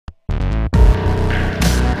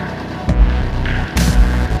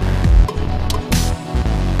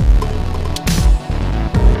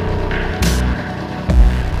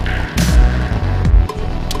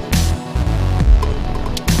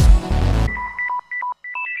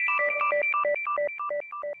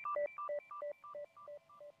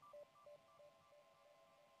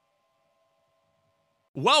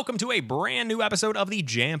Welcome to a brand new episode of the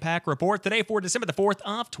Jampack Report today for December the 4th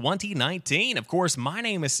of 2019. Of course, my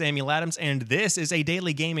name is Samuel Adams, and this is a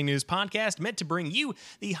daily gaming news podcast meant to bring you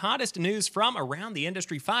the hottest news from around the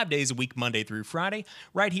industry 5 days a week, Monday through Friday,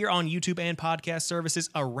 right here on YouTube and podcast services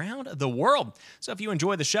around the world. So if you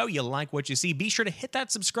enjoy the show, you like what you see, be sure to hit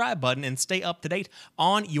that subscribe button and stay up to date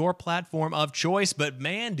on your platform of choice. But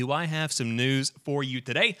man, do I have some news for you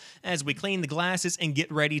today as we clean the glasses and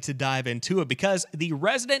get ready to dive into it, because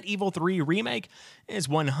the Resident Evil 3 Remake is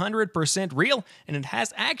 100% real, and it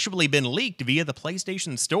has actually been leaked via the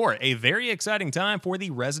PlayStation Store. A very exciting time for the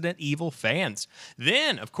Resident Evil fans.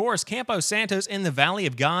 Then, of course, Campo Santos in the Valley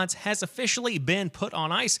of Gods has officially been put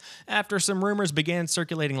on ice after some rumors began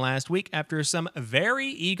circulating last week after some very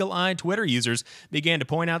eagle-eyed Twitter users began to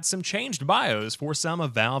point out some changed bios for some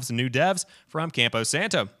of Valve's new devs from Campo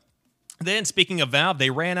Santo. Then, speaking of Valve,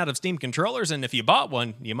 they ran out of Steam controllers, and if you bought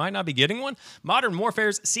one, you might not be getting one. Modern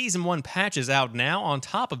Warfare's Season 1 patch is out now on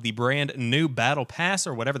top of the brand new Battle Pass,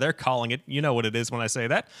 or whatever they're calling it. You know what it is when I say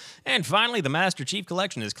that. And finally, the Master Chief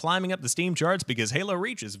Collection is climbing up the Steam charts because Halo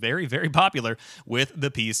Reach is very, very popular with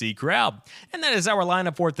the PC crowd. And that is our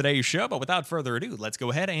lineup for today's show, but without further ado, let's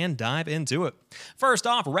go ahead and dive into it. First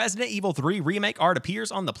off, Resident Evil 3 Remake art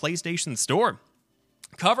appears on the PlayStation Store.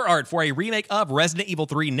 Cover art for a remake of Resident Evil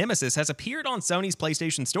 3 Nemesis has appeared on Sony's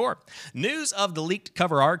PlayStation Store. News of the leaked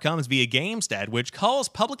cover art comes via GameStat, which calls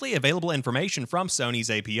publicly available information from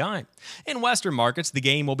Sony's API. In Western markets, the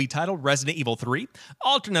game will be titled Resident Evil 3.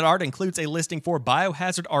 Alternate art includes a listing for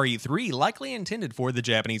Biohazard RE3, likely intended for the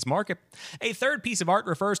Japanese market. A third piece of art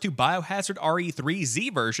refers to Biohazard RE3 Z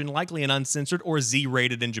version, likely an uncensored or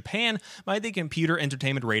Z-rated in Japan by the Computer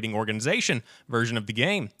Entertainment Rating Organization version of the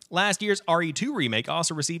game. Last year's RE2 remake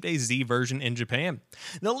also received a Z version in Japan.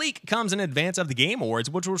 The leak comes in advance of the Game Awards,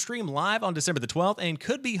 which will stream live on December the 12th and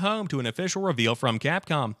could be home to an official reveal from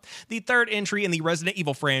Capcom. The third entry in the Resident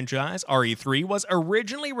Evil franchise, RE3, was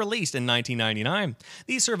originally released in 1999.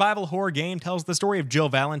 The survival horror game tells the story of Jill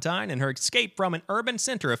Valentine and her escape from an urban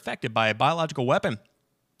center affected by a biological weapon.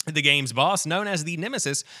 The game's boss, known as the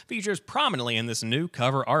Nemesis, features prominently in this new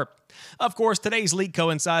cover art. Of course, today's leak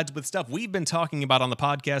coincides with stuff we've been talking about on the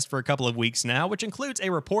podcast for a couple of weeks now, which includes a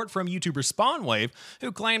report from YouTuber Spawnwave,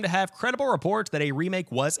 who claimed to have credible reports that a remake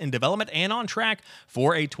was in development and on track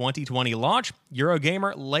for a 2020 launch.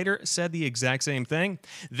 Eurogamer later said the exact same thing.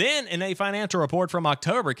 Then, in a financial report from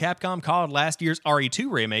October, Capcom called last year's RE2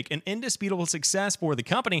 remake an indisputable success for the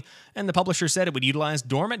company, and the publisher said it would utilize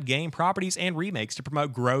dormant game properties and remakes to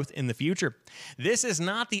promote growth in the future. This is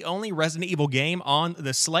not the only Resident Evil game on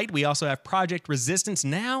the slate. We also have Project Resistance,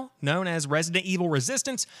 now known as Resident Evil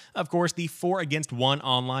Resistance. Of course, the 4 against 1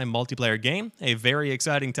 online multiplayer game. A very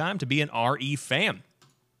exciting time to be an RE fan.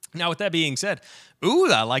 Now, with that being said,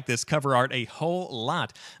 I like this cover art a whole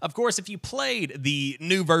lot. Of course, if you played the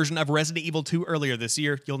new version of Resident Evil 2 earlier this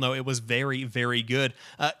year, you'll know it was very, very good.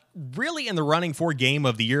 Really in the running for Game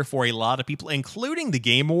of the Year for a lot of people, including the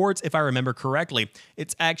Game Awards, if I remember correctly.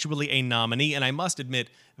 It's actually a nominee, and I must admit,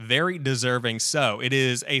 very deserving so. It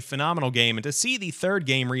is a phenomenal game, and to see the third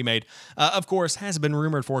game remade, of course, has been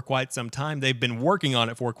rumored for quite some time. They've been working on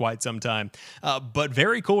it for quite some time, but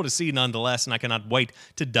very cool to see nonetheless, and I cannot wait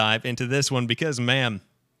to dive into this one because, man,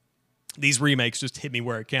 these remakes just hit me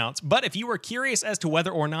where it counts. But if you were curious as to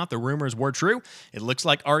whether or not the rumors were true, it looks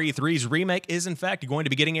like RE3's remake is in fact going to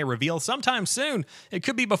be getting a reveal sometime soon. It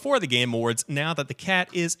could be before the Game Awards, now that the cat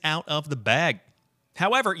is out of the bag.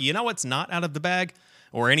 However, you know what's not out of the bag?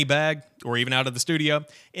 Or any bag, or even out of the studio?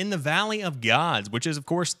 In the Valley of Gods, which is, of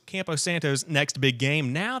course, Campo Santo's next big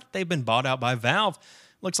game, now that they've been bought out by Valve.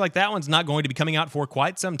 Looks like that one's not going to be coming out for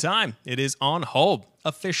quite some time. It is on hold,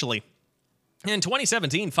 officially. In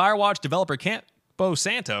 2017, Firewatch developer Campo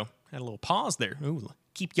Santo, had a little pause there,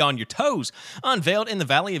 keep you on your toes, unveiled In the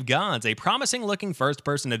Valley of Gods, a promising-looking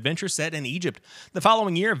first-person adventure set in Egypt. The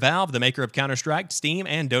following year, Valve, the maker of Counter-Strike, Steam,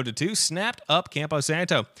 and Dota 2, snapped up Campo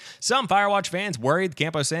Santo. Some Firewatch fans worried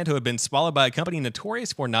Campo Santo had been swallowed by a company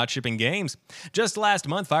notorious for not shipping games. Just last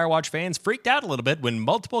month, Firewatch fans freaked out a little bit when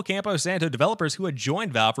multiple Campo Santo developers who had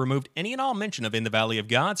joined Valve removed any and all mention of In the Valley of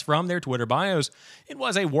Gods from their Twitter bios. It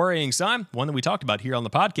was a worrying sign, one that we talked about here on the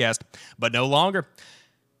podcast, but no longer.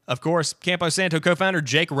 Of course, Campo Santo co-founder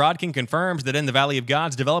Jake Rodkin confirms that In the Valley of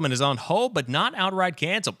Gods development is on hold but not outright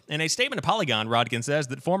canceled. In a statement to Polygon, Rodkin says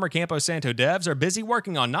that former Campo Santo devs are busy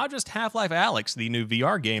working on not just Half-Life Alyx, the new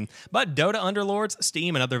VR game, but Dota Underlords,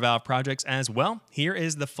 Steam, and other Valve projects as well. Here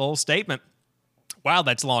is the full statement. Wow,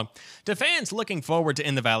 that's long. To fans looking forward to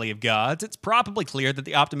In the Valley of Gods, it's probably clear that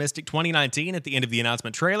the optimistic 2019 at the end of the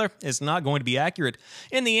announcement trailer is not going to be accurate.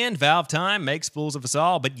 In the end, Valve time makes fools of us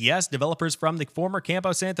all, but yes, developers from the former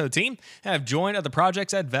Campo Santo team have joined other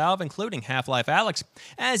projects at Valve, including Half-Life Alyx.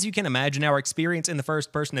 As you can imagine, our experience in the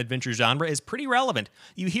first-person adventure genre is pretty relevant.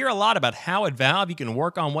 You hear a lot about how at Valve you can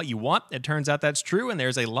work on what you want. It turns out that's true, and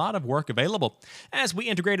there's a lot of work available. As we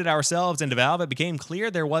integrated ourselves into Valve, it became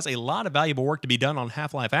clear there was a lot of valuable work to be done on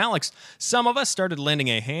Half-Life Alyx. Some of us started lending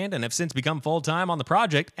a hand and have since become full-time on the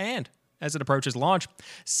project and as it approaches launch.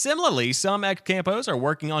 Similarly, some ex-campos are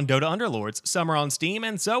working on Dota Underlords, some are on Steam,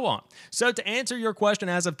 and so on. So to answer your question,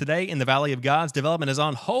 as of today, In the Valley of Gods development is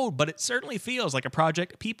on hold, but it certainly feels like a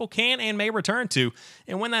project people can and may return to,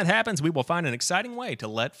 and when that happens, we will find an exciting way to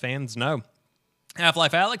let fans know.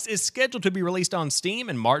 Half-Life Alyx is scheduled to be released on Steam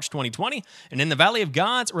in March 2020, and In the Valley of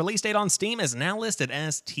Gods' release date on Steam is now listed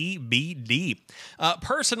as TBD.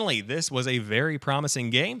 Personally, this was a very promising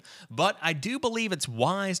game, but I do believe it's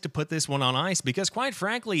wise to put this one on ice because, quite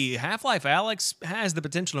frankly, Half-Life Alyx has the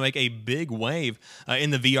potential to make a big wave in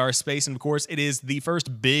the VR space, and of course, it is the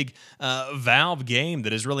first big Valve game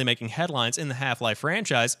that is really making headlines in the Half-Life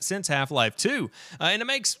franchise since Half-Life 2, and it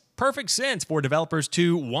makes perfect sense for developers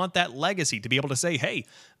to want that legacy, to be able to say, hey,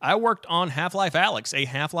 I worked on Half-Life Alyx, a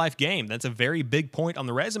Half-Life game. That's a very big point on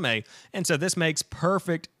the resume, and so this makes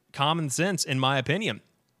perfect common sense in my opinion.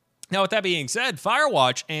 Now, with that being said,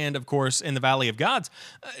 Firewatch and, of course, In the Valley of Gods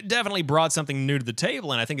definitely brought something new to the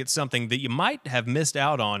table, and I think it's something that you might have missed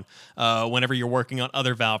out on whenever you're working on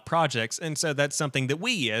other Valve projects, and so that's something that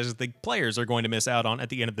we, as the players, are going to miss out on at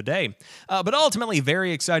the end of the day. But ultimately,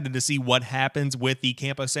 very excited to see what happens with the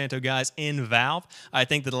Campo Santo guys in Valve. I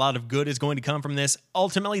think that a lot of good is going to come from this.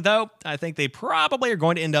 Ultimately, though, I think they probably are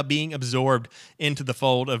going to end up being absorbed into the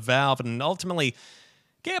fold of Valve, and ultimately,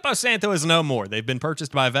 Campo Santo is no more. They've been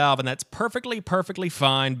purchased by Valve, and that's perfectly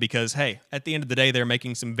fine because, hey, at the end of the day, they're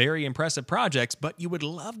making some very impressive projects, but you would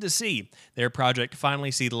love to see their project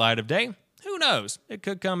finally see the light of day. Who knows? It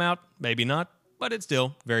could come out, maybe not, but it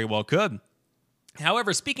still very well could.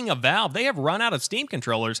 However, speaking of Valve, they have run out of Steam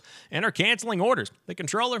controllers and are canceling orders. The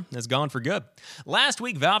controller has gone for good. Last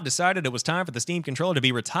week, Valve decided it was time for the Steam controller to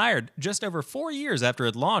be retired just over 4 years after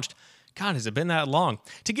it launched. God, has it been that long?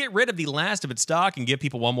 To get rid of the last of its stock and give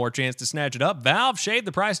people one more chance to snatch it up, Valve shaved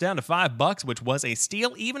the price down to $5, which was a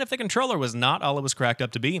steal even if the controller was not all it was cracked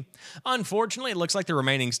up to be. Unfortunately, it looks like the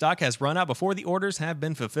remaining stock has run out before the orders have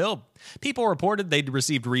been fulfilled. People reported they'd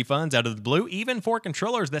received refunds out of the blue, even for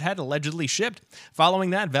controllers that had allegedly shipped. Following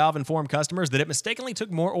that, Valve informed customers that it mistakenly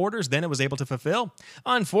took more orders than it was able to fulfill.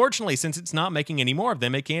 Unfortunately, since it's not making any more of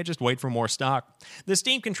them, it can't just wait for more stock. The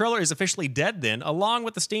Steam controller is officially dead then, along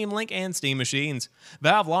with the Steam Link and Steam machines.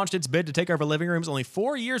 Valve launched its bid to take over living rooms only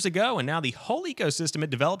 4 years ago, and now the whole ecosystem it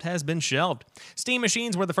developed has been shelved. Steam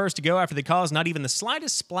machines were the first to go after they caused not even the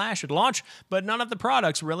slightest splash at launch, but none of the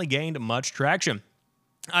products really gained much traction.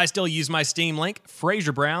 I still use my Steam Link,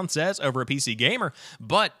 Fraser Brown says over a PC Gamer,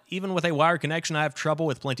 but even with a wired connection, I have trouble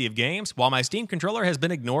with plenty of games, while my Steam controller has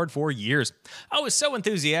been ignored for years. I was so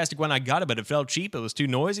enthusiastic when I got it, but it felt cheap, it was too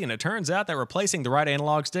noisy, and it turns out that replacing the right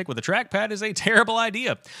analog stick with a trackpad is a terrible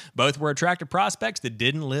idea. Both were attractive prospects that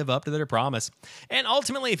didn't live up to their promise. And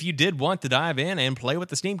ultimately, if you did want to dive in and play with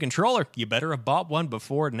the Steam controller, you better have bought one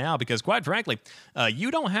before now, because quite frankly,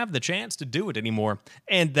 you don't have the chance to do it anymore.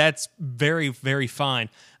 And that's very fine.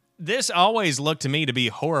 This always looked to me to be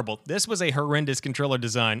horrible. This was a horrendous controller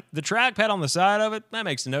design. The trackpad on the side of it, that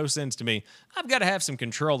makes no sense to me. I've got to have some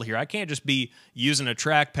control here. I can't just be using a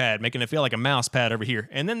trackpad, making it feel like a mouse pad over here.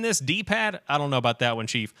 And then this D-pad, I don't know about that one,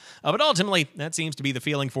 Chief. But ultimately, that seems to be the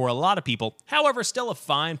feeling for a lot of people. However, still a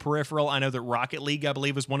fine peripheral. I know that Rocket League, I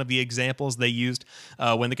believe, was one of the examples they used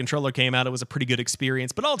when the controller came out. It was a pretty good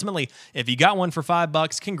experience. But ultimately, if you got one for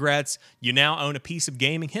 $5, congrats. You now own a piece of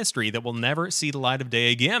gaming history that will never see the light of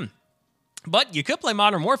day again. But you could play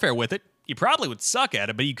Modern Warfare with it. You probably would suck at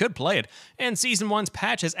it, but you could play it. And Season 1's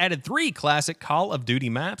patch has added 3 classic Call of Duty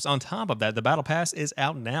maps. On top of that, the Battle Pass is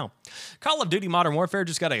out now. Call of Duty Modern Warfare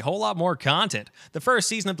just got a whole lot more content. The first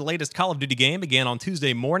season of the latest Call of Duty game began on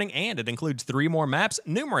Tuesday morning, and it includes 3 more maps,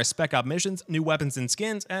 numerous Spec Op missions, new weapons and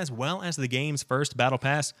skins, as well as the game's first Battle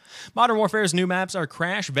Pass. Modern Warfare's new maps are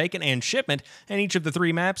Crash, Vacant, and Shipment, and each of the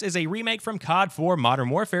 3 maps is a remake from COD 4 Modern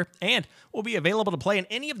Warfare, and will be available to play in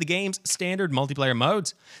any of the game's standard multiplayer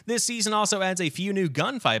modes. This season also adds a few new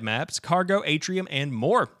gunfight maps, cargo, atrium, and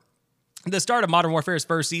more. The start of Modern Warfare's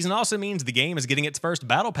first season also means the game is getting its first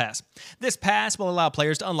Battle Pass. This pass will allow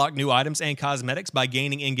players to unlock new items and cosmetics by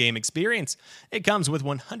gaining in-game experience. It comes with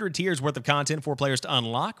 100 tiers worth of content for players to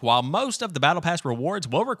unlock, while most of the Battle Pass rewards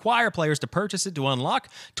will require players to purchase it to unlock.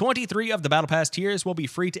 23 of the Battle Pass tiers will be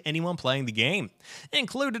free to anyone playing the game.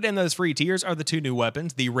 Included in those free tiers are the two new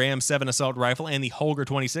weapons, the Ram 7 Assault Rifle and the Holger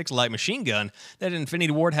 26 Light Machine Gun, that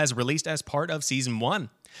Infinity Ward has released as part of Season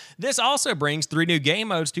 1. This also brings 3 new game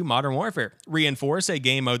modes to Modern Warfare. Reinforce, a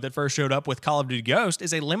game mode that first showed up with Call of Duty Ghost,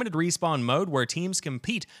 is a limited respawn mode where teams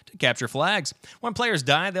compete to capture flags. When players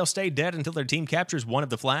die, they'll stay dead until their team captures one of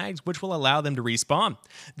the flags, which will allow them to respawn.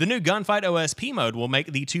 The new Gunfight OSP mode will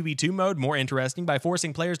make the 2v2 mode more interesting by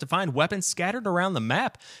forcing players to find weapons scattered around the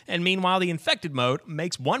map, and meanwhile the Infected mode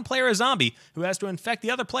makes one player a zombie who has to infect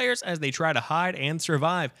the other players as they try to hide and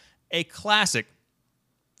survive. A classic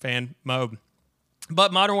fan mode.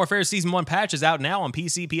 But Modern Warfare Season 1 patch is out now on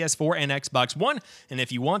PC, PS4, and Xbox One, and if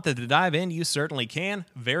you want to dive in, you certainly can.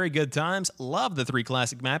 Very good times. Love the 3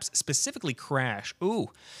 classic maps, specifically Crash. Ooh.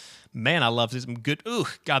 Man, I love some good,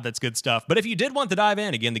 God, that's good stuff. But if you did want to dive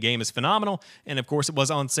in, again, the game is phenomenal, and of course it was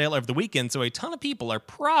on sale over the weekend, so a ton of people are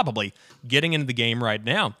probably getting into the game right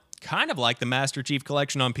now. Kind of like the Master Chief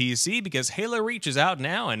Collection on PC, because Halo Reach is out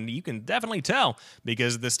now, and you can definitely tell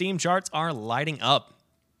because the Steam charts are lighting up.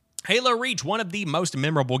 Halo Reach, one of the most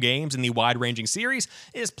memorable games in the wide-ranging series,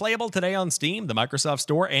 is playable today on Steam, the Microsoft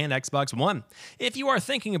Store, and Xbox One. If you are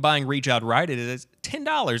thinking of buying Reach outright, it is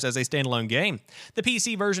 $10 as a standalone game. The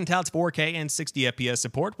PC version touts 4K and 60 FPS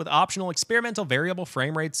support with optional experimental variable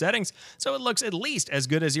frame rate settings, so it looks at least as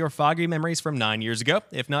good as your foggy memories from 9 years ago,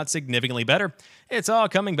 if not significantly better. It's all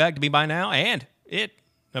coming back to me by now, and it,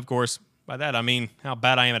 of course, by that, I mean how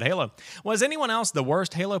bad I am at Halo. Was anyone else the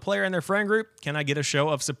worst Halo player in their friend group? Can I get a show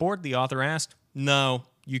of support? The author asked. No,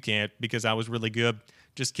 you can't, because I was really good.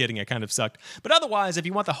 Just kidding, I kind of sucked. But otherwise, if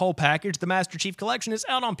you want the whole package, the Master Chief Collection is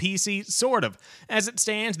out on PC, sort of. As it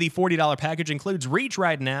stands, the $40 package includes Reach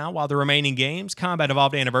right now, while the remaining games, Combat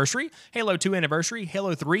Evolved Anniversary, Halo 2 Anniversary,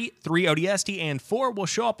 Halo 3, 3 ODST, and 4 will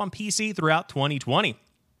show up on PC throughout 2020.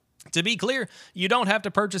 To be clear, you don't have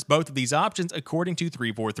to purchase both of these options according to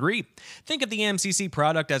 343. Think of the MCC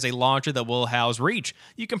product as a launcher that will house Reach.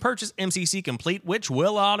 You can purchase MCC Complete, which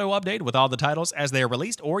will auto-update with all the titles as they are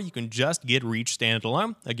released, or you can just get Reach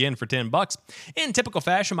standalone, again for $10. In typical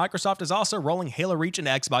fashion, Microsoft is also rolling Halo Reach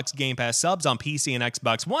into Xbox Game Pass subs on PC and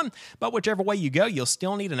Xbox One, but whichever way you go, you'll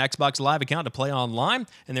still need an Xbox Live account to play online,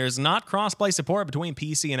 and there is not cross-play support between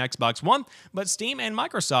PC and Xbox One, but Steam and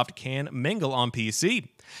Microsoft can mingle on PC.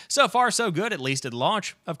 So far, so good, at least at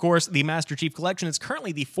launch. Of course, the Master Chief Collection is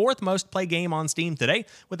currently the 4th most played game on Steam today,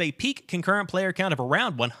 with a peak concurrent player count of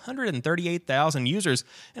around 138,000 users,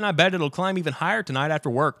 and I bet it'll climb even higher tonight after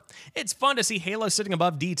work. It's fun to see Halo sitting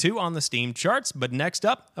above D2 on the Steam charts, but next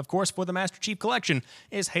up, of course, for the Master Chief Collection,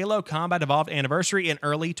 is Halo Combat Evolved Anniversary in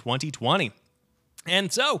early 2020.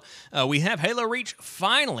 And so, we have Halo Reach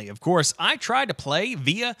finally. Of course, I tried to play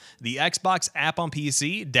via the Xbox app on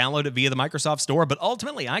PC, download it via the Microsoft Store, but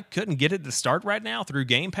ultimately I couldn't get it to start right now through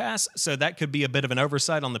Game Pass, so that could be a bit of an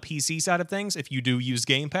oversight on the PC side of things if you do use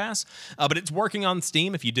Game Pass. But it's working on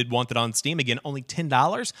Steam if you did want it on Steam. Again, only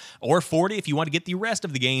 $10 or $40 if you want to get the rest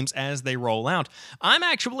of the games as they roll out. I'm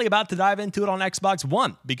actually about to dive into it on Xbox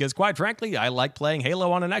One because, quite frankly, I like playing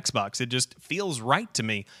Halo on an Xbox. It just feels right to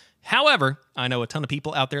me. However, I know a ton of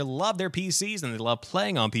people out there love their PCs and they love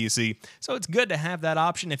playing on PC, so it's good to have that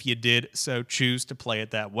option if you did so choose to play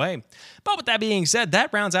it that way. But with that being said,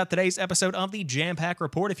 that rounds out today's episode of the Jampack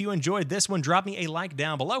Report. If you enjoyed this one, drop me a like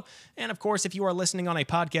down below. And of course, if you are listening on a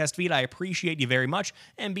podcast feed, I appreciate you very much.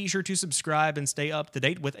 And be sure to subscribe and stay up to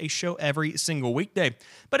date with a show every single weekday.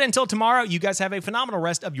 But until tomorrow, you guys have a phenomenal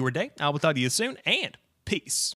rest of your day. I will talk to you soon, and peace.